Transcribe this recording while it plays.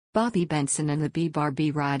Bobby Benson and the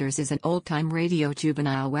B-Bar-B Riders is an old-time radio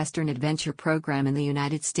juvenile Western adventure program in the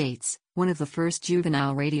United States, one of the first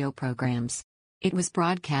juvenile radio programs. It was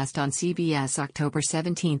broadcast on CBS October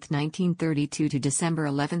 17, 1932 to December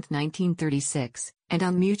 11, 1936, and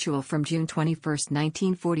on Mutual from June 21,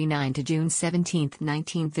 1949 to June 17,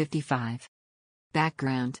 1955.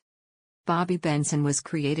 Background: Bobby Benson was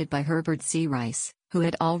created by Herbert C. Rice, who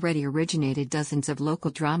had already originated dozens of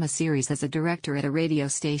local drama series as a director at a radio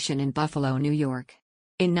station in Buffalo, New York.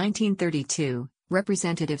 In 1932,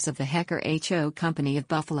 representatives of the Hecker H.O. Company of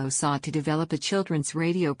Buffalo sought to develop a children's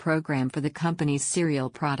radio program for the company's cereal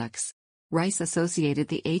products. Rice associated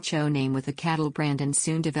the H.O. name with the cattle brand and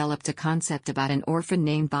soon developed a concept about an orphan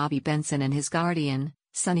named Bobby Benson and his guardian,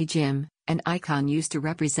 Sonny Jim, an icon used to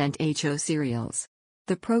represent H.O. cereals.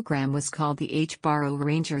 The program was called the H-Bar-O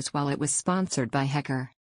Rangers while it was sponsored by Hecker.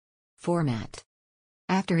 Format: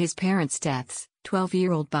 after his parents' deaths,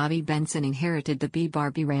 12-year-old Bobby Benson inherited the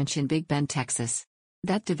B-Bar-B Ranch in Big Bend, Texas.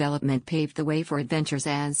 That development paved the way for adventures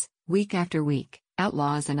as, week after week,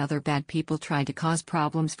 outlaws and other bad people tried to cause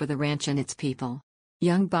problems for the ranch and its people.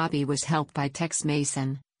 Young Bobby was helped by Tex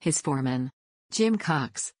Mason, his foreman. Jim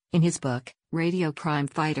Cox, in his book, Radio Crime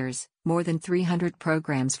Fighters, More Than 300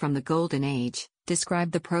 Programs from the Golden Age,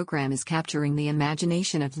 described the program as capturing the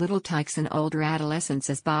imagination of little tykes and older adolescents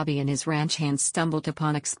as Bobby and his ranch hands stumbled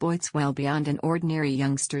upon exploits well beyond an ordinary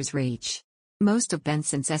youngster's reach. Most of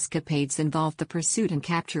Benson's escapades involved the pursuit and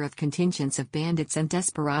capture of contingents of bandits and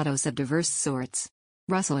desperados of diverse sorts.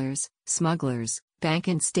 Rustlers, smugglers, bank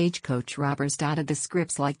and stagecoach robbers dotted the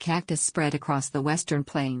scripts like cactus spread across the western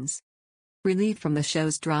plains. Relief from the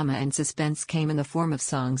show's drama and suspense came in the form of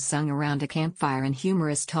songs sung around a campfire and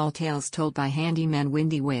humorous tall tales told by handyman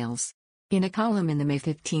Windy Wales. In a column in the May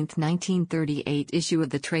 15, 1938 issue of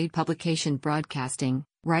the trade publication Broadcasting,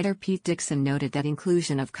 writer Pete Dixon noted that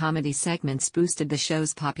inclusion of comedy segments boosted the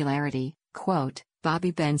show's popularity. Quote, Bobby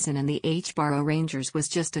Benson and the H-Bar-O Rangers was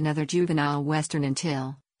just another juvenile western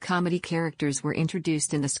until comedy characters were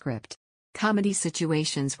introduced in the script. Comedy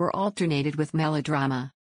situations were alternated with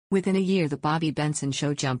melodrama. Within a year the Bobby Benson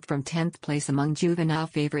Show jumped from 10th place among juvenile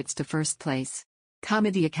favorites to first place.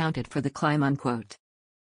 Comedy accounted for the climb, unquote.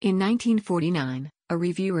 In 1949, a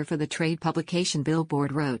reviewer for the trade publication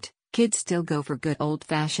Billboard wrote, "Kids still go for good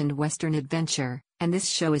old-fashioned Western adventure, and this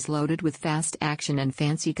show is loaded with fast action and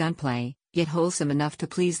fancy gunplay, yet wholesome enough to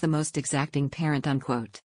please the most exacting parent,"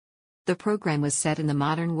 unquote. The program was set in the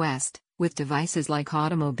modern West, with devices like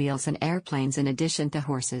automobiles and airplanes in addition to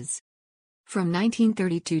horses. From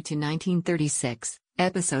 1932 to 1936,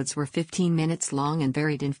 episodes were 15 minutes long and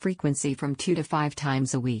varied in frequency from 2 to 5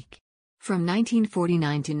 times a week. From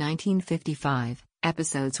 1949 to 1955,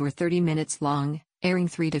 episodes were 30 minutes long, airing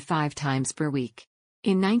 3 to 5 times per week.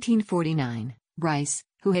 In 1949, Rice,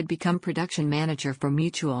 who had become production manager for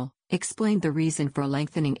Mutual, explained the reason for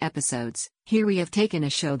lengthening episodes. "Here we have taken a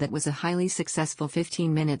show that was a highly successful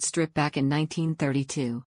 15-minute strip back in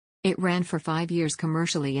 1932. It ran for 5 years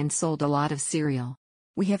commercially and sold a lot of cereal.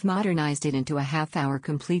 We have modernized it into a half-hour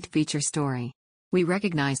complete feature story. We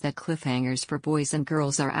recognize that cliffhangers for boys and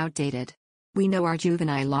girls are outdated. We know our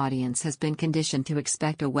juvenile audience has been conditioned to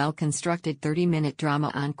expect a well-constructed 30-minute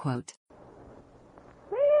drama," unquote.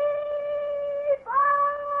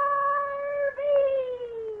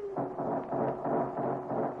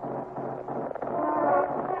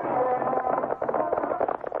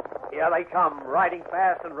 Here they come, riding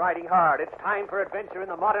fast and riding hard. It's time for adventure in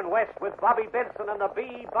the modern West with Bobby Benson and the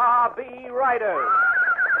B-Bar-B Riders.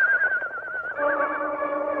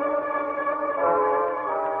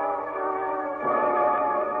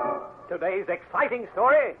 Today's exciting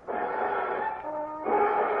story: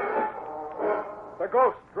 The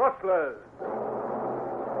Ghost Rustlers.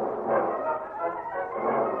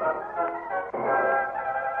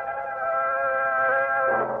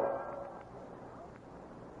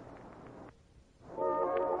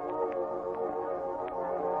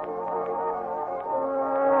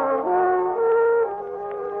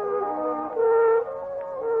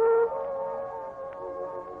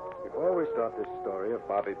 This story of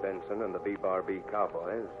Bobby Benson and the B-Bar-B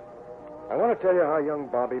Cowboys, I want to tell you how young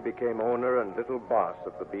Bobby became owner and little boss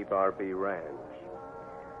of the B-Bar-B Ranch.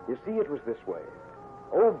 You see, it was this way.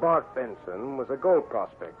 Old Bart Benson was a gold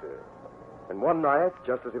prospector, and one night,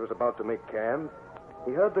 just as he was about to make camp,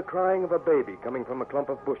 he heard the crying of a baby coming from a clump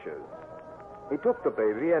of bushes. He took the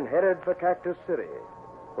baby and headed for Cactus City,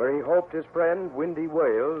 where he hoped his friend, Windy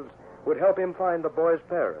Wales, would help him find the boy's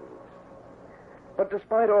parents. But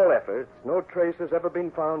despite all efforts, no trace has ever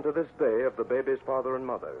been found to this day of the baby's father and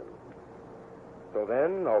mother. So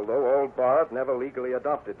then, although old Bart never legally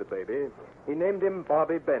adopted the baby, he named him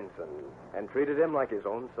Bobby Benson and treated him like his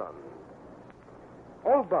own son.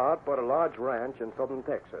 Old Bart bought a large ranch in southern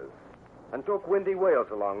Texas and took Windy Wales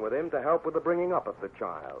along with him to help with the bringing up of the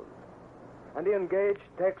child. And he engaged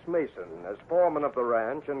Tex Mason as foreman of the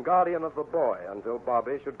ranch and guardian of the boy until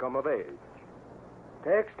Bobby should come of age.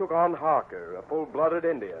 Tex took on Harker, a full-blooded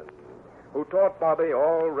Indian, who taught Bobby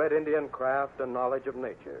all Red Indian craft and knowledge of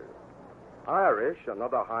nature. Irish,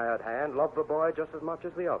 another hired hand, loved the boy just as much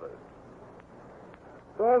as the others.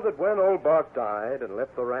 So that when old Bart died and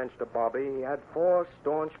left the ranch to Bobby, he had 4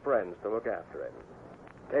 staunch friends to look after him.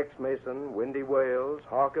 Tex Mason, Windy Wales,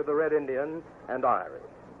 Harker the Red Indian, and Irish.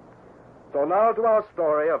 So now to our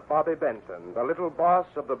story of Bobby Benson, the little boss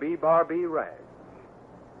of the B-Bar-B Ranch.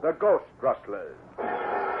 The Ghost Rustlers.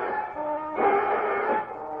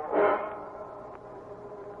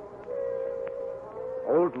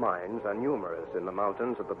 Old mines are numerous in the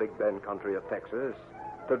mountains of the Big Bend country of Texas.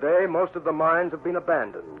 Today, most of the mines have been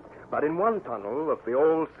abandoned. But in one tunnel of the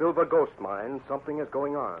old Silver Ghost mine, something is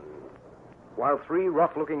going on. While 3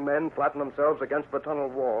 rough-looking men flatten themselves against the tunnel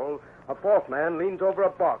wall, a 4th man leans over a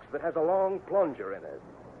box that has a long plunger in it.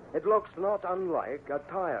 It looks not unlike a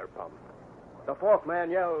tire pump. The 4th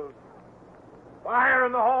man yells, "Fire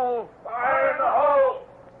in the hole! Fire in the hole!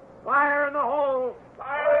 Fire in the hole!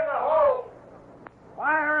 Fire in the hole!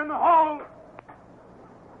 Fire in the hole!"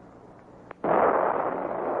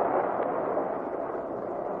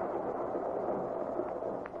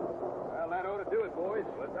 Well, that ought to do it, boys.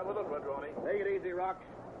 Let's have a look, Rodroni. Take it easy, Rocks.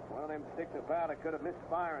 One of them sticks of powder could have missed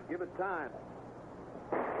fire, and give it time.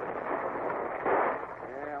 Yeah,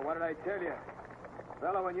 what did I tell you?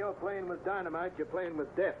 Fellow, when you're playing with dynamite, you're playing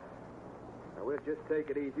with death. Now, we'll just take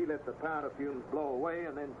it easy, let the powder fumes blow away,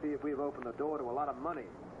 and then see if we've opened the door to a lot of money.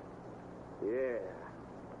 Yeah.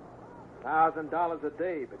 $1,000 a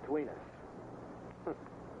day between us.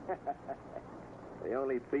 The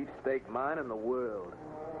only beefsteak mine in the world.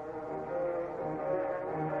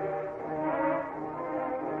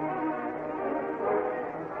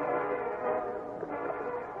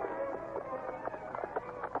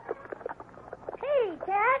 Hey,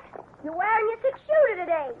 Tex, you're wearing your 6-shooter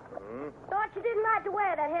today. Hmm? Thought you didn't like to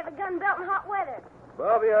wear that heavy gun belt in hot weather.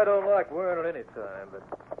 Bobby, I don't like wearing it any time, but,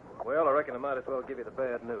 well, I reckon I might as well give you the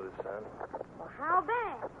bad news, son. Well, how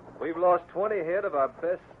bad? We've lost 20 head of our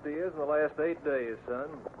best steers in the last 8 days, son.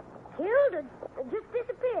 Killed or just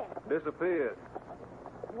disappeared? Disappeared.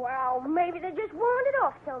 Well, maybe they just wandered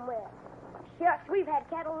off somewhere. Shucks, we've had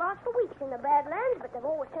cattle lost for weeks in the Badlands, but they've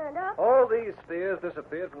always turned up. All these steers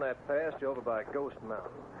disappeared from that pasture over by Ghost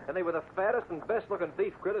Mountain, and they were the fattest and best-looking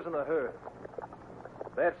beef critters in the herd.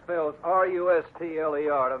 That spells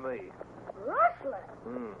R-U-S-T-L-E-R to me. Rustler?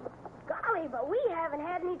 Hmm. Golly, but we haven't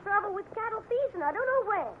had any trouble with cattle thieves, and I don't know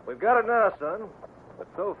when. We've got it now, son. But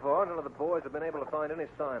so far, none of the boys have been able to find any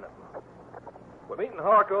sign of them. We're meeting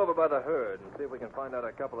Harker over by the herd and see if we can find out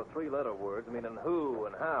a couple of 3-letter words meaning who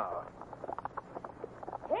and how.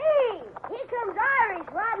 Hey, here comes Irish,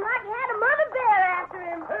 riding like he had a mother bear after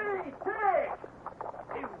him. Hey, Tex!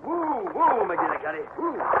 Hey, woo, McGillicuddy,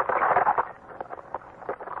 woo.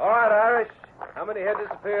 All right, Irish. How many head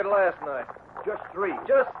disappeared last night? Just 3.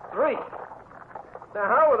 Just 3. Now,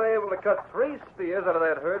 how were they able to cut 3 steers out of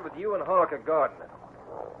that herd with you and Harker guarding it?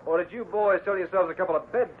 Or did you boys tell yourselves a couple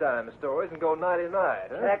of bedtime stories and go nighty-night,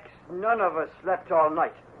 huh? Tex, none of us slept all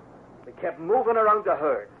night. We kept moving around the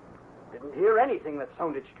herd. Didn't hear anything that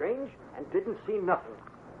sounded strange and didn't see nothing.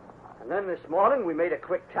 And then this morning we made a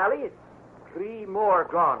quick tally. 3 more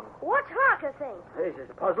gone. What's Harker think? He's as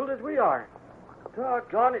puzzled as we are.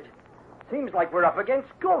 Doggone it. Seems like we're up against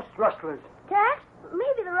ghost rustlers. Tex,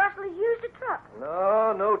 maybe the rustlers used a truck.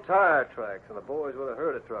 No tire tracks, and the boys would have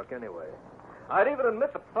heard a truck anyway. I'd even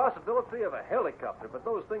admit the possibility of a helicopter, but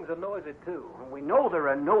those things are noisy, too. We know there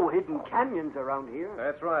are no hidden canyons around here.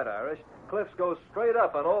 That's right, Irish. Cliffs go straight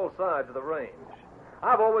up on all sides of the range.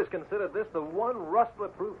 I've always considered this the one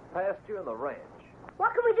rustler-proof pasture in the ranch.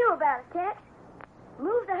 What can we do about it, Tex?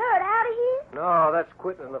 Move the herd out of here? No, that's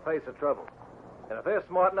quitting in the face of trouble. And if they're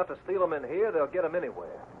smart enough to steal them in here, they'll get them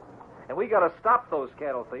anywhere. And we got to stop those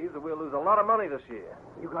cattle thieves, or we'll lose a lot of money this year.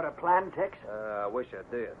 You got a plan, Tex? I wish I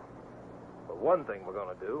did. But one thing we're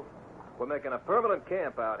going to do, we're making a permanent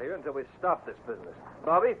camp out here until we stop this business.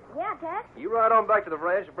 Bobby? Yeah, Tex? You ride on back to the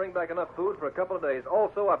ranch and bring back enough food for a couple of days.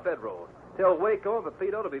 Also, our bedrolls. Tell Waco and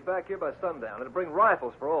Pepito to be back here by sundown and bring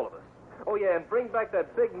rifles for all of us. Oh, yeah, and bring back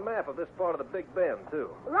that big map of this part of the Big Bend,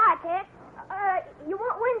 too. Right, Tex. You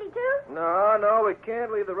want Windy, too? No, we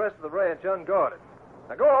can't leave the rest of the ranch unguarded.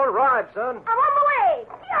 Now, go on, ride, son. I'm on my way.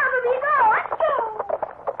 Yeah, baby, go. Let's go.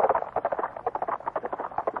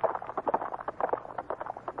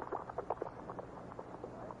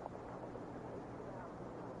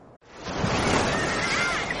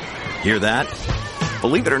 Hear that?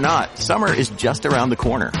 Believe it or not, summer is just around the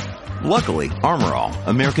corner. Luckily, Armor All,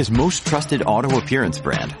 America's most trusted auto appearance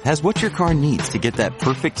brand, has what your car needs to get that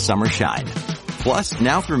perfect summer shine. Plus,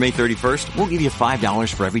 now through May 31st, we'll give you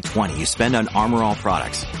 $5 for every $20 you spend on Armor All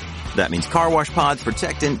products. That means car wash pods,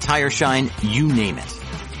 protectant, tire shine, you name it.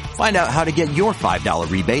 Find out how to get your $5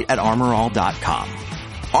 rebate at ArmorAll.com.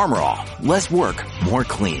 Armor All, less work, more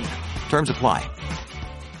clean. Terms apply.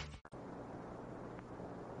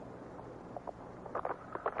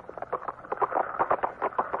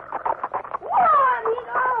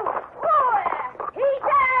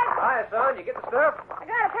 You get the stuff? I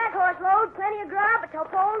got a pack horse load, plenty of grub, a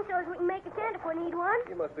topone so as we can make a tent if we need one.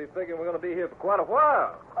 You must be figuring we're going to be here for quite a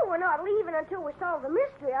while. Oh, we're not leaving until we solve the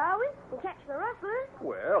mystery, are we? And catch the rustlers.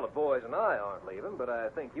 Well, the boys and I aren't leaving, but I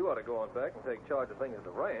think you ought to go on back and take charge of things at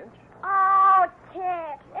the ranch. Oh,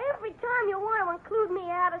 Tex, every time you want to include me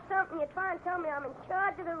out of something, you try and tell me I'm in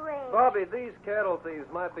charge of the range. Bobby, these cattle thieves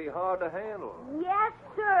might be hard to handle. Yes,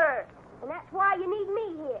 sir. And that's why you need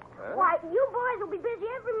me here. Huh? Why, you boys will be busy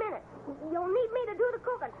every minute. You'll need me to do the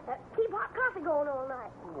cooking, keep hot coffee going all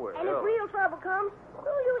night. Well. And if real trouble comes,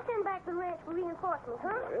 who'll you send back to the ranch for reinforcements,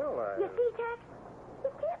 huh? Well, You see, Tex,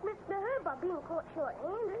 you can't miss the herd by being caught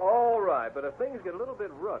short-handed. All right, but if things get a little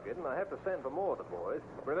bit rugged and I have to send for more of the boys,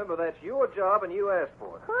 remember that's your job and you asked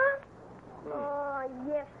for it. Huh? Oh,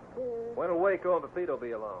 yes, sir. When will Waco and Pepito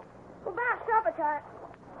be along? About supper time.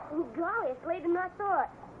 Golly, it's later than I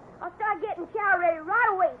thought. I'll start getting chow ready right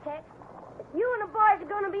away, Tex. If you and the boys are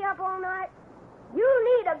going to be up all night, you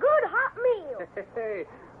need a good hot meal. Hey,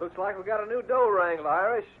 looks like we got a new dough wrangler,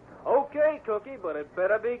 Irish. Okay, Cookie, but it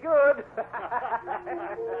better be good.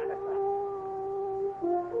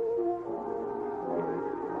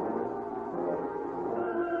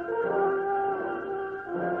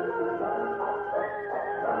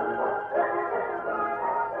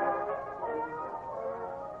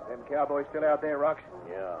 Them cowboys still out there, Rox?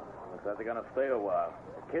 Yeah, looks like they're going to stay a while.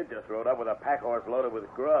 The kid just rode up with a pack horse loaded with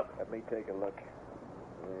grub. Let me take a look.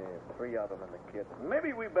 Yeah, 3 of them in the kit.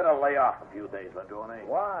 Maybe we better lay off a few days, Ladrone.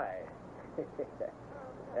 Why? They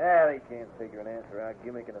can't figure an answer out,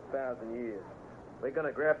 gimmick in 1,000 years. We're going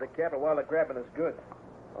to grab the cattle while the grabbing is good.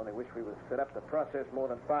 Only wish we was set up to process more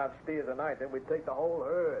than 5 steers a night. Then we'd take the whole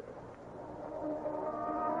herd.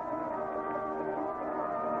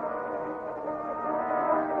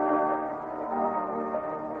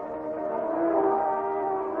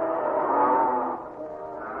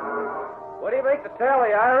 What do you make the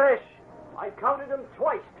tally, Irish? I counted them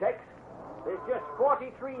twice, Tex. There's just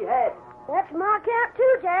 43 head. That's my count,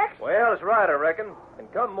 too, Tex. Well, it's right, I reckon.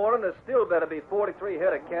 And come morning, there's still better be 43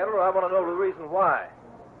 head of cattle, or I want to know the reason why.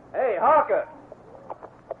 Hey, Harker!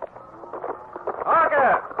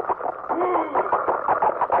 Harker!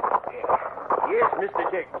 Yes,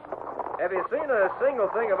 Mr. Tex. Have you seen a single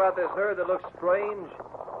thing about this herd that looks strange?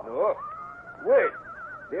 No. Wait,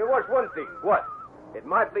 there was one thing. What? It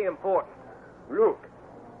might be important. Look,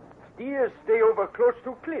 steers stay over close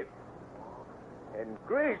to cliff. And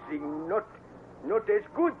grazing not as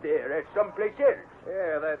good there as someplace else.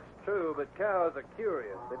 Yeah, that's true, but cows are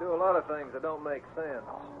curious. They do a lot of things that don't make sense.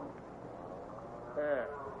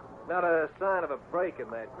 Not a sign of a break in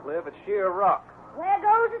that cliff. It's sheer rock. There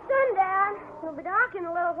goes the sundown. It'll be dark in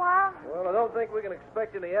a little while. Well, I don't think we can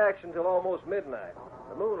expect any action till almost midnight.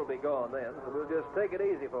 The moon will be gone then, so we'll just take it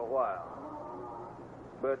easy for a while.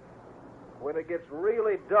 But when it gets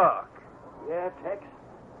really dark... Yeah, Tex?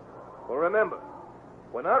 Well, remember,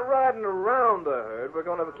 we're not riding around the herd. We're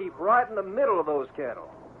going to keep right in the middle of those cattle.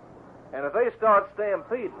 And if they start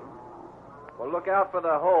stampeding, well, look out for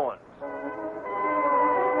the horns.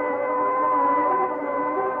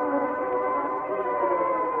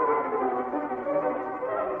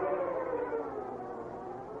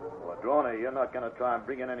 Ladrone, you're not going to try and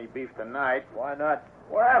bring in any beef tonight. Why not?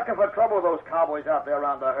 We're asking for trouble with those cowboys out there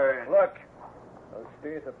around the herd. Look, those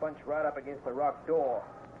steers are bunched right up against the rock door.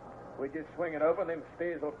 We just swing it open, them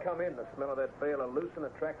steers will come in. The smell of that bale will loosen,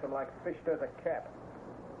 attract them like fish does a cat.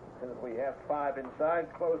 As soon as we have 5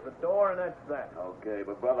 inside, close the door, and that's that. Okay,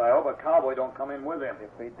 but, brother, I hope a cowboy don't come in with him.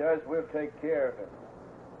 If he does, we'll take care of him.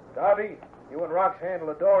 Darby, you and Rox handle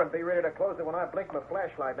the door and be ready to close it when I blink my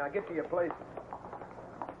flashlight. Now get to your places.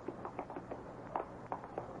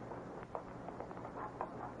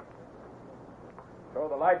 Throw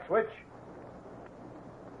the light switch.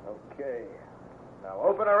 Okay. Now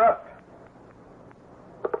open her up.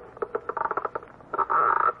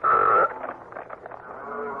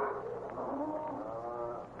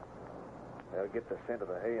 They'll get the scent of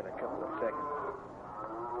the hay in a couple of seconds.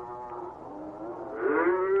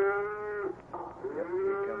 Yep,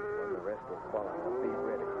 here comes one. The rest will follow. Now be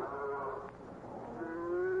ready.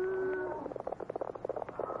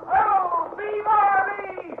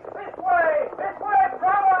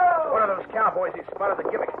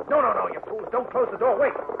 No, you fools. Don't close the door.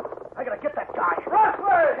 Wait. I gotta get that guy.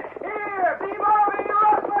 Rustlers! Here! B-Barbie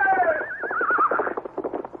Rustlers!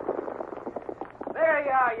 There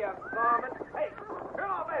you are, you varmint. Hey, turn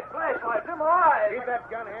off that flashlight. Dim my eyes. Keep that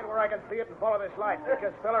gun hand where I can see it and follow this light.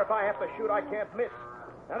 Because, fella, if I have to shoot, I can't miss.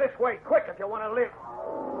 Now, this way, quick, if you want to live.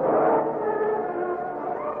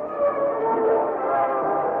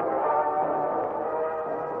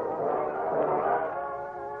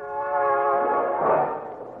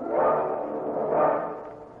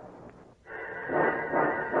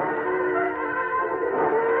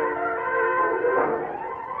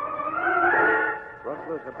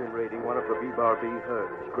 Rustlers have been raiding one of the B-Bar-B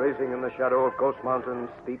herds, grazing in the shadow of Ghost Mountain's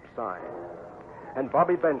steep side. And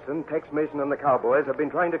Bobby Benson, Tex Mason, and the cowboys have been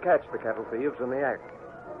trying to catch the cattle thieves in the act.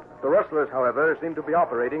 The rustlers, however, seem to be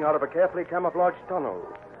operating out of a carefully camouflaged tunnel.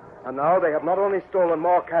 And now they have not only stolen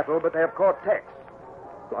more cattle, but they have caught Tex.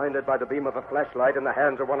 Blinded by the beam of a flashlight in the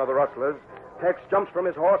hands of one of the rustlers, Tex jumps from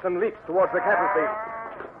his horse and leaps towards the cattle thief.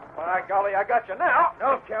 By golly, I got you now.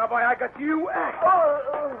 No, cowboy, I got you.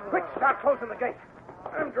 Quick, start closing the gate.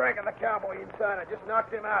 I'm dragging the cowboy inside. I just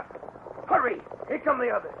knocked him out. Hurry. Here come the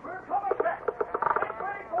others. We're coming back. Get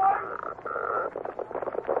ready, boys.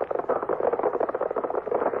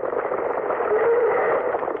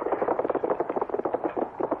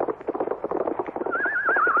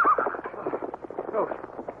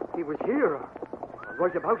 He was here,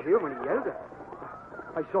 right about here when he yelled.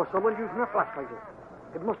 I saw someone using a flashlight.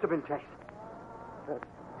 It must have been Tex.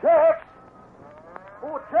 Tex!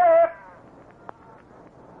 Oh, Tex!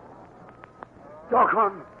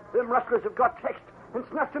 Doggone! Them rustlers have got Tex and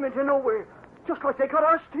snapped him into nowhere, just like they got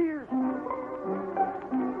our steers.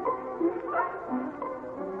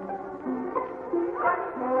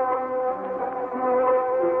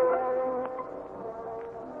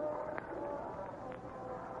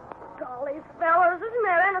 Golly, fellas, isn't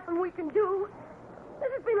there anything we can do?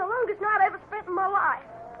 This has been the longest night I ever spent in my life.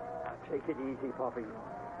 Now, take it easy, Bobby.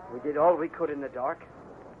 We did all we could in the dark.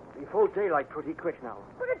 We full daylight pretty quick now.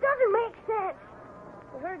 But it doesn't make sense.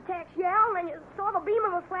 You heard Tex yell, and then you saw the beam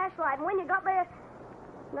of a flashlight, and when you got there,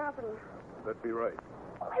 nothing. That'd be right.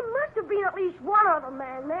 Well, there must have been at least one other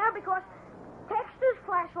man there, because Tex's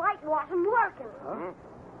flashlight wasn't working. Huh?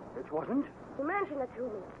 It wasn't? He mentioned it to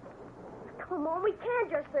me. Come on, we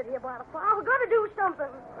can't just sit here by the fire. We've got to do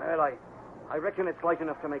something. Well, I reckon it's light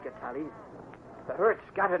enough to make a tally. The herd's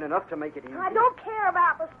scattered enough to make it easy. I don't care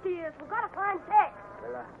about the steers. We've got to find Tex.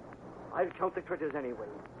 Well, I'll count the critters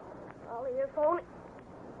anyway. Ollie, your phone.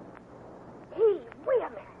 Hey, wait a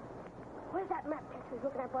minute. Where's that map Tex was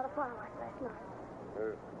looking at by the firelight last night?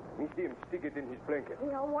 Me see him stick it in his blanket.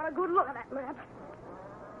 You don't want a good look at that map.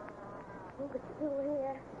 Look, it's still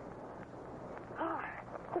here. Ah,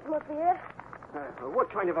 this must be it.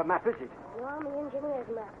 What kind of a map is it? The Army Engineer's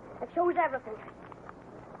map. It shows everything.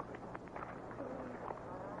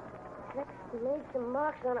 Tex made some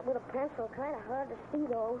marks on it with a pencil. Kind of hard to see,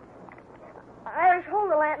 though. Irish,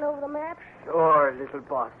 hold the lantern over the map. Sure, little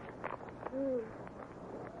boss. Hey,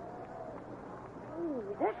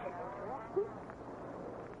 this is interesting.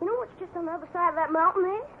 You know what's just on the other side of that mountain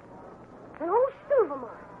there? An old silver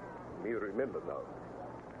mine. Me remember now.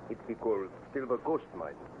 It be called Silver Ghost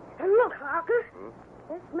Mine. And look, Harker.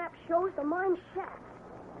 This map shows the mine shafts.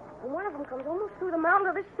 And one of them comes almost through the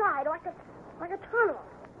mountain to this side, like a tunnel.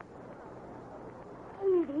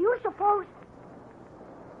 Hey, do you suppose...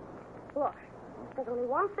 Look, there's only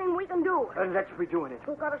one thing we can do. Let's be doing it.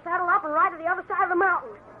 We've got to saddle up and ride to the other side of the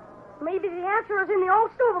mountain. Maybe the answer is in the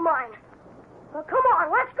old silver mine. Well, come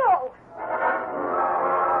on, let's go.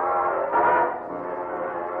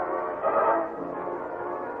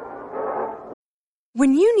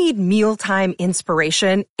 When you need mealtime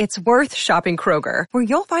inspiration, it's worth shopping Kroger, where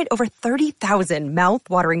you'll find over 30,000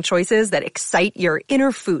 mouth-watering choices that excite your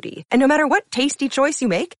inner foodie. And no matter what tasty choice you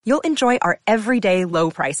make, you'll enjoy our everyday low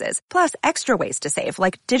prices, plus extra ways to save,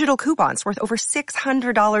 like digital coupons worth over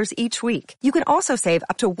 $600 each week. You can also save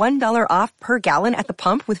up to $1 off per gallon at the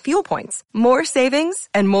pump with fuel points. More savings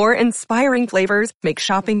and more inspiring flavors make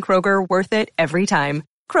shopping Kroger worth it every time.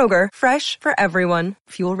 Kroger, fresh for everyone.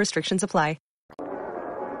 Fuel restrictions apply.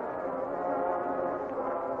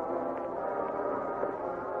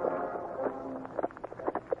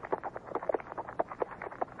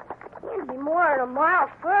 More than a mile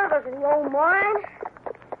further to the old mine.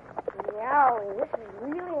 Yowie, this is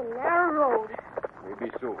really a narrow road.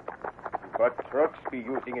 Maybe so. But trucks be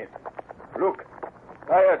using it. Look,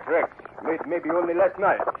 tire tracks made maybe only last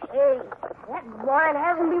night. Hey, that mine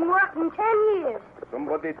hasn't been worked in 10 years.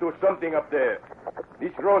 Somebody do something up there.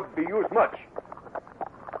 This road be used much.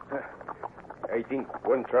 I think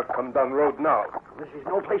one truck come down road now. This is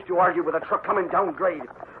no place to argue with a truck coming down grade.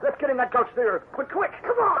 Let's get in that gulch there. But quick,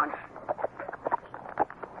 come on.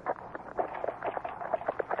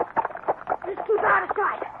 Just keep out of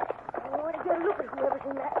sight. I want to get a look at whoever's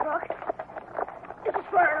in that truck. This is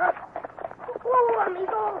far enough. Whoa,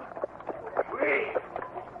 amigo.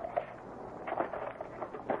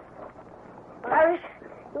 Irish,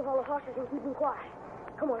 you haul the horses and keep them quiet.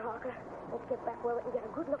 Come on, Harker. Let's get back where we can get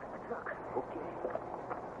a good look at the truck. Okay.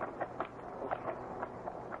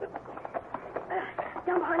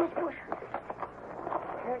 Down behind this bush.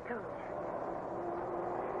 Here it comes.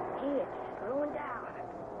 It's slowing down.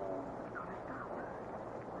 It's gonna stop.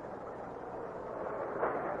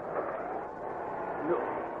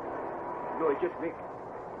 No, it just make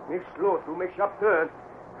slow to make sharp turn.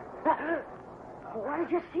 What did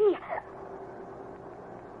you see?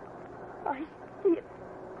 I see it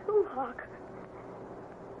too, Hawk.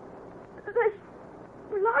 There's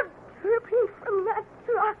blood dripping from that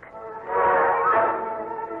truck.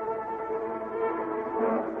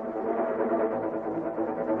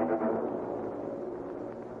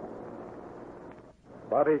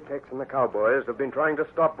 Bobby, Tex, and the cowboys have been trying to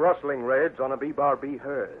stop rustling raids on a B-Bar-B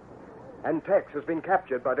herd. And Tex has been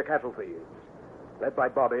captured by the cattle thieves. Led by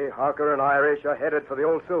Bobby, Harker and Irish are headed for the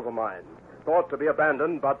old silver mine, thought to be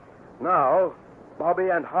abandoned, but now Bobby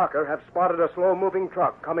and Harker have spotted a slow-moving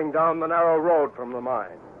truck coming down the narrow road from the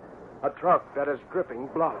mine. A truck that is dripping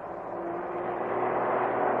blood.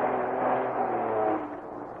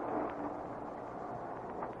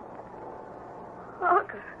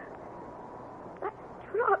 Harker, that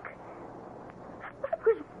truck. That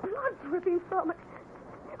was blood dripping from it.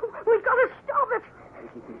 We've got to stop it.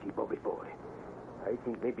 Take it easy, Bobby boy. I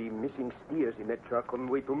think maybe missing steers in that truck on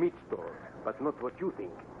the way to meat store, but not what you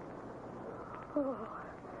think. Oh.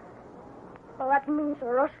 Well, that means the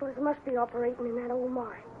rustlers must be operating in that old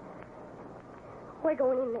mine. We're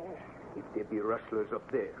going in there. If there be rustlers up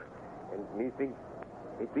there, and me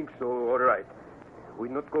think so, all right. We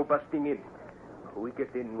not go busting in. We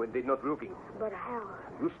get in when they're not looking. But how?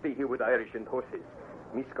 You stay here with Irish and horses.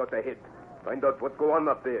 Me scout ahead. Find out what's going on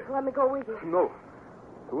up there. Let me go with you. No.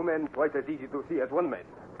 2 men twice as easy to see as 1 man.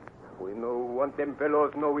 We no want them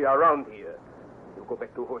fellows know we are around here. You go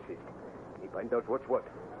back to horses. Me find out what's what.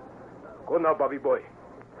 Go now, Bobby boy.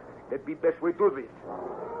 That be best way do this.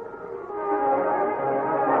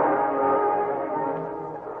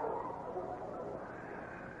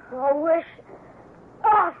 Oh, wish.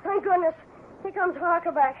 Oh, thank goodness. Here comes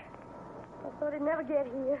Harker back. I thought he'd never get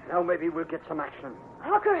here. Now maybe we'll get some action.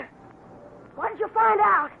 Harker, what did you find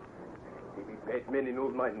out? They be bad men in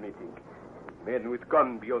old mine meeting. Men with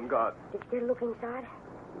gun be on guard. Did you get a look inside?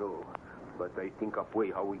 No, but I think up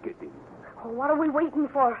way how we get in. Oh, what are we waiting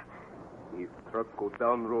for? If truck go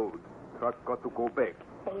down road, truck got to go back.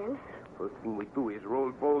 And? First thing we do is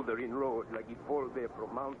roll boulder in road like he fall there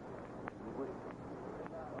from mountain.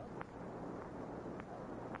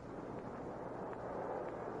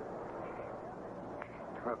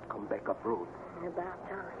 Truck come back up road. About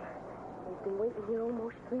time. We've been waiting here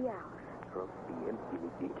almost 3 hours. Truck be empty, me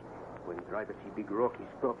think. When driver see big rock, he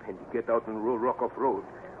stop and he get out and roll rock off road.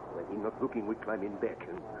 When he not looking, we climb in back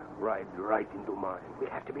and ride right into mine. We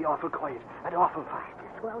have to be awful quiet and awful fast.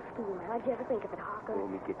 Swell scheme. How'd you ever think of it, Harker? Oh,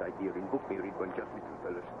 me get idea in book me read one just little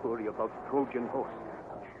fella story about Trojan horse.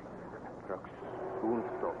 Truck soon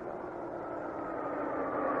stop.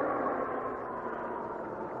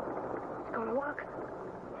 It's gonna work.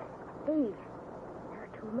 Hey, there are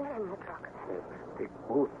 2 men in the truck. Take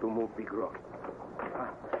both to move big rock.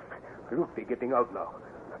 Look, they're getting out now.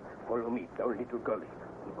 Follow me down little gully.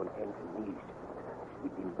 Keep on hands and knees.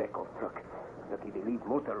 Slip him back off truck. Lucky they leave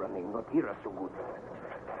motor running, not hear us so good.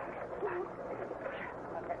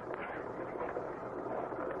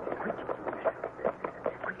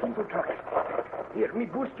 Quick into truck. Here, me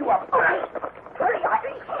boost you up. All right. Hurry,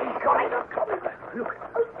 Irish. He's coming. Look,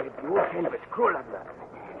 get the old canvas. Crawl under.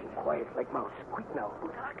 Keep quiet like mouse. Quick now.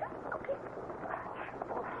 Okay.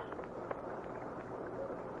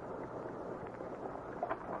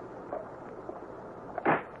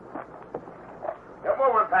 Get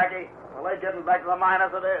moving, Packy. Well, they're getting back to the mine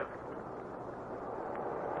as it is.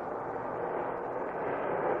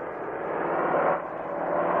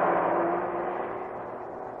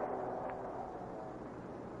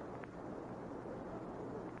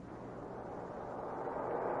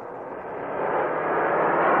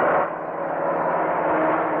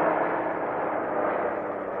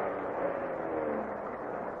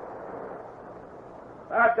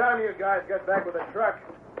 About time you guys got back with the truck.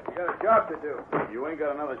 You got a job to do. You ain't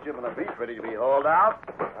got another shipment of beef ready to be hauled out?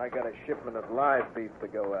 I got a shipment of live beef to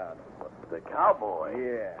go out. The cowboy?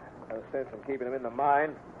 Yeah. No sense in keeping him in the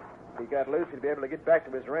mine. If he got loose, he'd be able to get back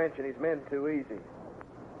to his ranch and his men too easy.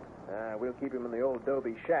 We'll keep him in the old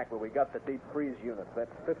Dobie shack where we got the deep freeze units.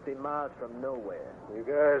 That's 15 miles from nowhere. You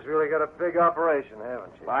guys really got a big operation,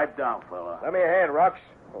 haven't you? Pipe down, fella. Lend me a hand, Rox.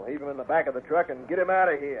 We'll heave him in the back of the truck and get him out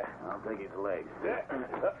of here. I'll take his legs.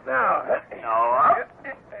 Now.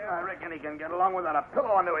 I reckon he can get along without a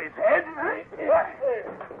pillow under his head.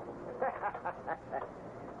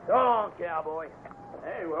 So long, cowboy.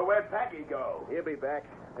 Hey, well, where'd Packy go? He'll be back.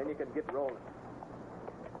 Then you can get rolling.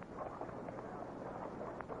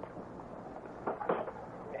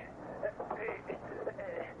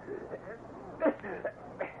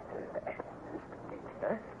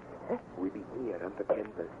 We be here under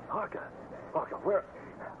canvas. Harker, where?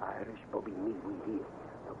 Irish Bobby me, we here.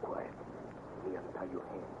 So quiet. Me untie your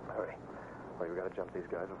hand. Hurry. Well, we've got to jump these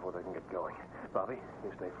guys before they can get going. Bobby,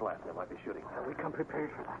 you stay flat. They might be shooting. We come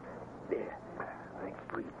prepared for that. There. Thanks,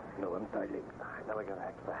 breathe. No untie legs. Now we got to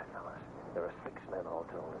act fast, fellas. There are 6 men all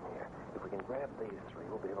told in here. If we can grab these 3,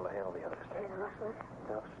 we'll be able to handle the others. Hey, the rustlers.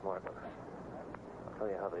 Tough, smart ones. I'll tell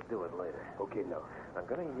you how they do it later. Okay, now. I'm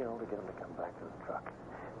going to yell to get them to come back to the truck.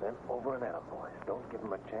 Then over and out, boys. Don't give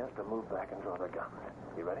them a chance to move back and draw their guns.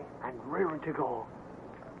 You ready? And rearing to go.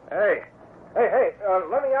 Hey,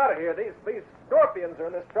 let me out of here. These scorpions are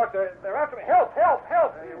in this truck. They're after me. Help!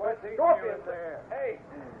 Hey, what's he Scorpions doing there? Hey.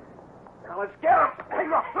 Now let's get him. Hey,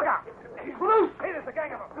 look out. He's loose. Hey, there's a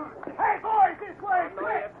gang of them. Hey, boys, this way.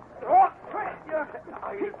 Quick.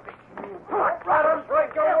 Riders, right,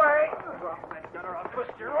 go away. Drop that gunner. I'll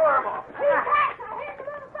twist your arm off.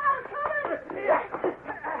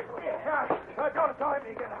 Don't tell him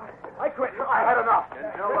you get out. I quit. I had enough. And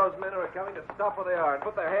tell those men who are coming to stop where they are and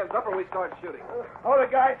put their hands up or we start shooting. Hold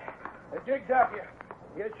it, guys. The jig's up here.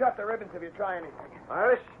 You'll shut the ribbons if you try anything.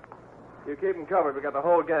 Irish, you keep them covered. We got the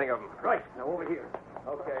whole gang of them. Right. Now, over here.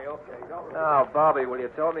 Okay. Don't... Now, Bobby, will you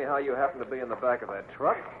tell me how you happened to be in the back of that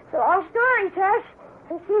truck? It's a long story, Tex.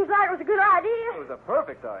 It seems like it was a good idea. It was a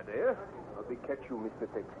perfect idea. I'll be catch you, Mr.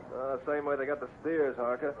 Tex. Same way they got the steers,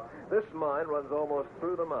 Harker. This mine runs almost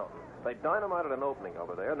through the mountain. They dynamited an opening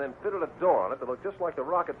over there and then fitted a door on it that looked just like the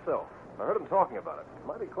rock itself. I heard them talking about it.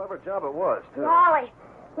 Mighty clever job it was, too. Golly.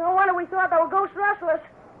 No wonder we thought they were ghost rustlers.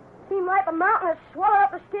 Seemed like the mountain had swallowed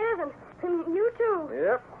up the steers and you too.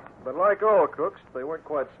 Yep. But like all crooks, they weren't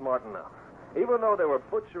quite smart enough. Even though they were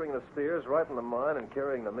butchering the steers right in the mine and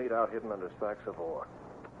carrying the meat out hidden under stacks of ore.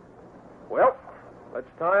 Well, let's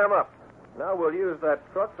tie them up. Now we'll use that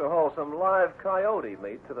truck to haul some live coyote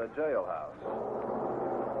meat to the jailhouse.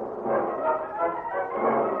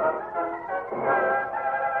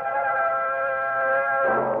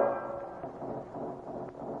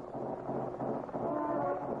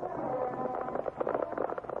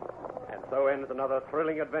 So ends another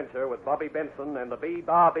thrilling adventure with Bobby Benson and the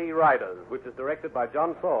B-Bar-B Riders, which is directed by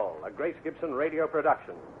John Saul, a Grace Gibson radio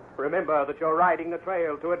production. Remember that you're riding the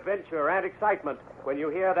trail to adventure and excitement when you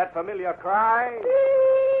hear that familiar cry...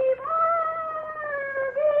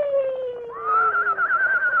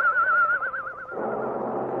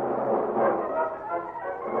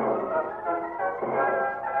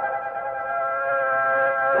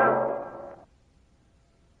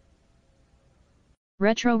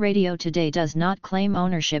 Retro Radio Today does not claim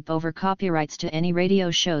ownership over copyrights to any radio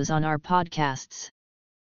shows on our podcasts.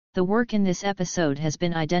 The work in this episode has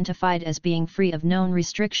been identified as being free of known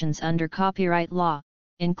restrictions under copyright law,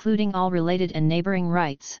 including all related and neighboring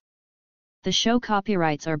rights. The show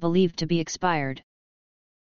copyrights are believed to be expired.